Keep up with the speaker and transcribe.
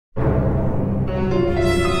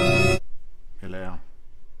Hello.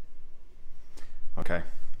 Okay,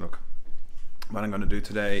 look, what I'm going to do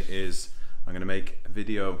today is I'm going to make a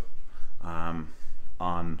video I'm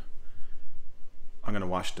going to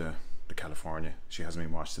wash the California. She hasn't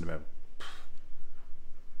been washed in about,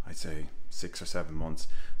 I'd say 6 or 7 months.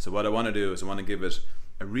 So what I want to do is I want to give it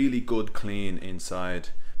a really good clean inside,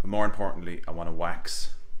 but more importantly I want to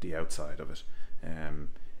wax the outside of it.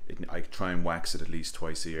 I try and wax it at least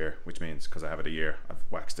twice a year, which means because I have it a year, I've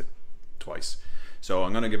waxed it twice. So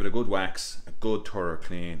I'm going to give it a good wax, a good thorough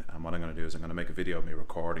clean, and what I'm going to do is I'm going to make a video of me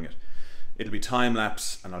recording it. It'll be time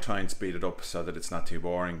lapse and I'll try and speed it up so that it's not too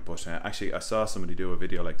boring, but actually I saw somebody do a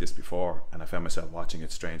video like this before and I found myself watching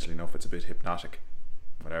it. Strangely enough, it's a bit hypnotic,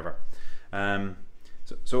 whatever.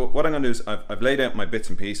 So what I'm going to do is I've laid out my bits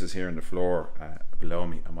and pieces here on the floor below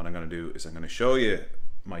me, and what I'm going to do is I'm going to show you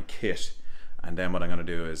my kit, and then what I'm going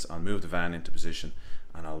to do is I'll move the van into position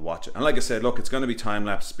and I'll watch it. And like I said, look, it's going to be time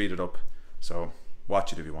lapse, speed it up, so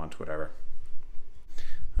watch it if you want, whatever.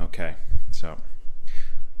 Okay, so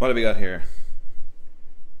what have we got here?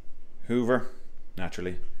 Hoover,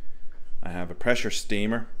 naturally. I have a pressure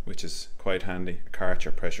steamer, which is quite handy, a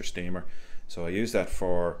Karcher pressure steamer. So I use that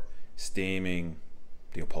for steaming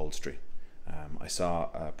the upholstery. I saw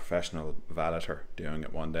a professional valeter doing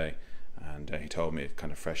it one day, and he told me it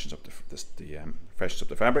kind of freshens up freshens up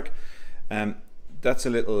the fabric. That's a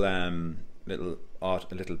little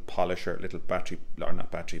polisher, little battery, or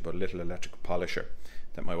not battery, but a little electric polisher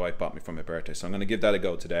that my wife bought me for my birthday. So I'm going to give that a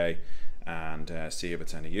go today and see if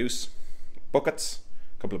it's any use. Buckets,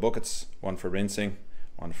 a couple of buckets, one for rinsing,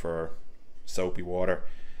 one for soapy water,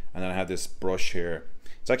 and then I have this brush here.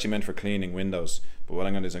 It's actually meant for cleaning windows, but what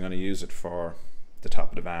I'm going to do is I'm going to use it for the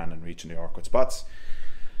top of the van and reaching the awkward spots.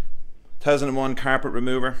 1001 carpet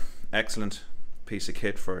remover, excellent piece of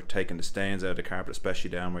kit for taking the stains out of the carpet,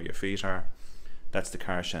 especially down where your feet are. That's the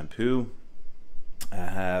car shampoo. I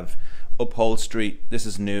have upholstery, this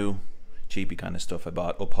is new, cheapy kind of stuff I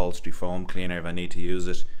bought, upholstery foam cleaner if I need to use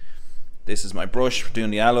it. This is my brush for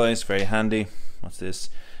doing the alloys, very handy. What's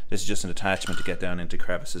this? This is just an attachment to get down into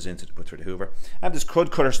crevices into the put through the hoover. I have this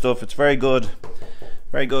crud cutter stuff, it's very good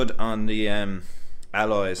on the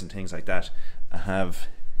alloys and things like that. I have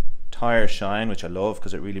tire shine, which I love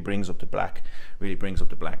because it really brings up the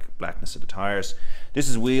blackness of the tires. This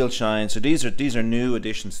is wheel shine. So these are new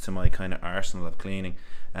additions to my kind of arsenal of cleaning.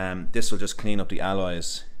 This will just clean up the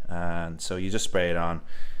alloys, and so you just spray it on.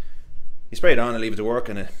 You spray it on and leave it to work,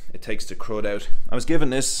 and it takes the crud out. I was given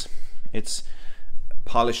this, it's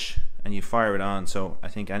polish, and you fire it on, so I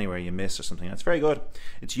think anywhere you miss or something, that's very good.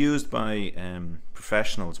 It's used by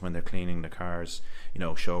professionals when they're cleaning the cars, you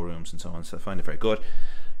know, showrooms and so on, so I find it very good.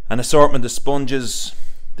 An assortment of sponges.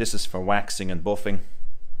 This is for waxing and buffing.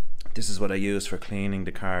 This is what I use for cleaning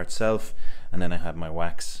the car itself, and then I have my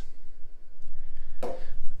wax.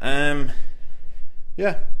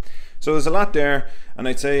 Yeah, so there's a lot there, and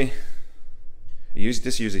I'd say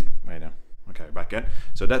this usually right now. Okay, back in.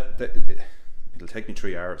 So it'll take me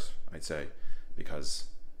 3 hours, I'd say, because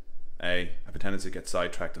I have a tendency to get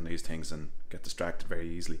sidetracked on these things and get distracted very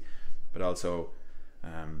easily, but also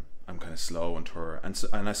I'm kind of slow and thorough,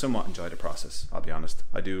 and I somewhat enjoy the process, I'll be honest.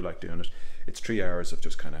 I do like doing it. It's 3 hours of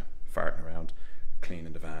just kind of farting around,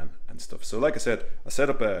 cleaning the van and stuff. So like I said, I set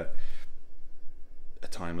up a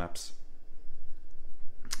time lapse,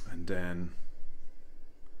 and then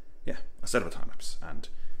yeah, I set up a time lapse, and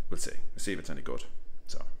we'll see if it's any good.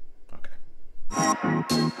 So okay.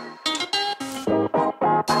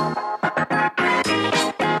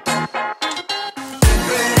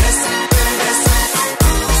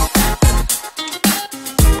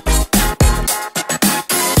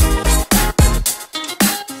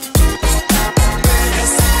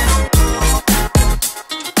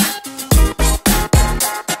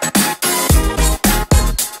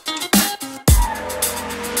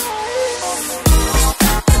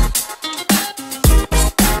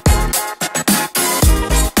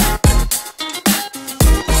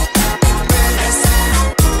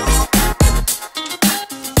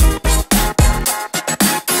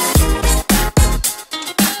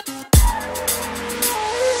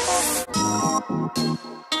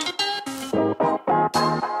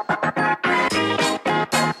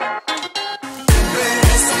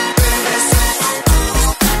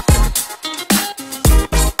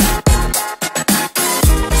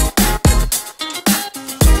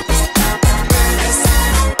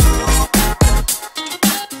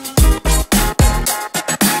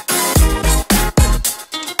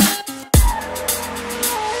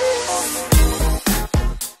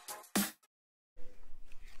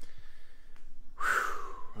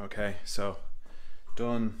 Okay, so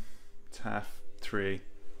done. It's 3.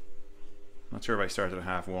 Not sure if I started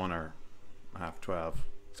at 1:30 or 12:30,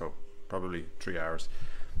 so probably 3 hours.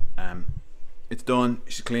 It's done.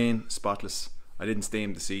 She's clean, spotless. I didn't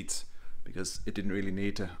steam the seats because it didn't really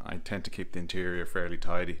need to. I tend to keep the interior fairly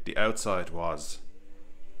tidy. The outside was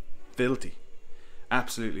filthy,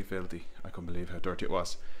 absolutely filthy. I couldn't believe how dirty it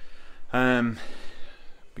was.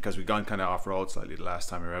 Because we'd gone kind of off road slightly the last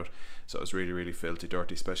time we were out, so it was really, really filthy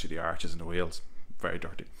dirty, especially the arches and the wheels, very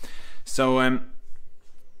dirty. So I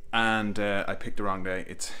picked the wrong day.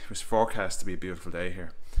 It was forecast to be a beautiful day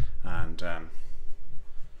here, and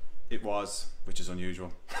it was, which is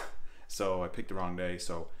unusual. So I picked the wrong day.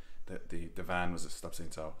 So the van was, stop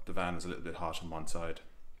saying so, the van was a little bit hot on one side,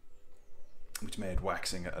 which made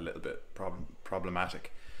waxing it a little bit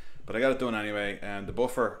problematic. But I got it done anyway. And the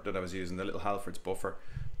buffer that I was using, the little Halfords buffer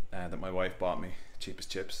that my wife bought me,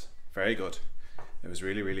 cheapest chips, very good. It was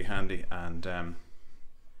really, really handy, and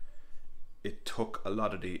it took a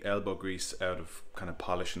lot of the elbow grease out of kind of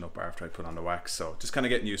polishing up after I put on the wax. So just kind of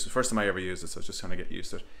getting used to it. First time I ever used it, so just kind of get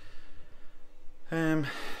used to it.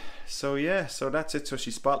 So yeah, so that's it. So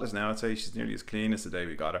she's spotless now. I'd say she's nearly as clean as the day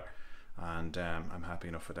we got her, and I'm happy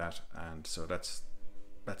enough with that. And so that's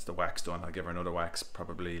the wax done. I'll give her another wax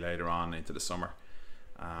probably later on into the summer,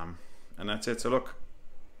 and that's it. So look,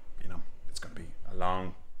 you know, it's going to be a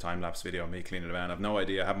long time-lapse video of me cleaning the van. I've no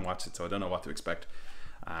idea, I haven't watched it, so I don't know what to expect.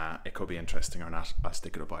 It could be interesting or not. I'll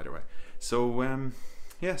stick it up either way. So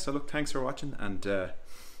yeah, so look, thanks for watching, and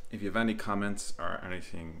if you have any comments or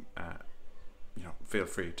anything, you know, feel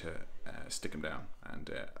free to stick them down,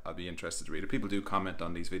 and I'll be interested to read it. People do comment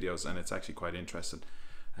on these videos, and it's actually quite interesting.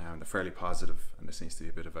 They're fairly positive, and there seems to be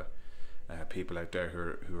a bit of a people out there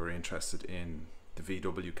who are interested in the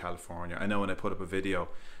VW California. I know when I put up a video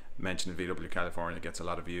mentioning VW California, it gets a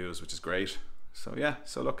lot of views, which is great. So yeah,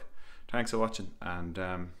 so look, thanks for watching, and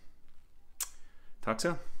talk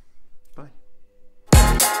soon.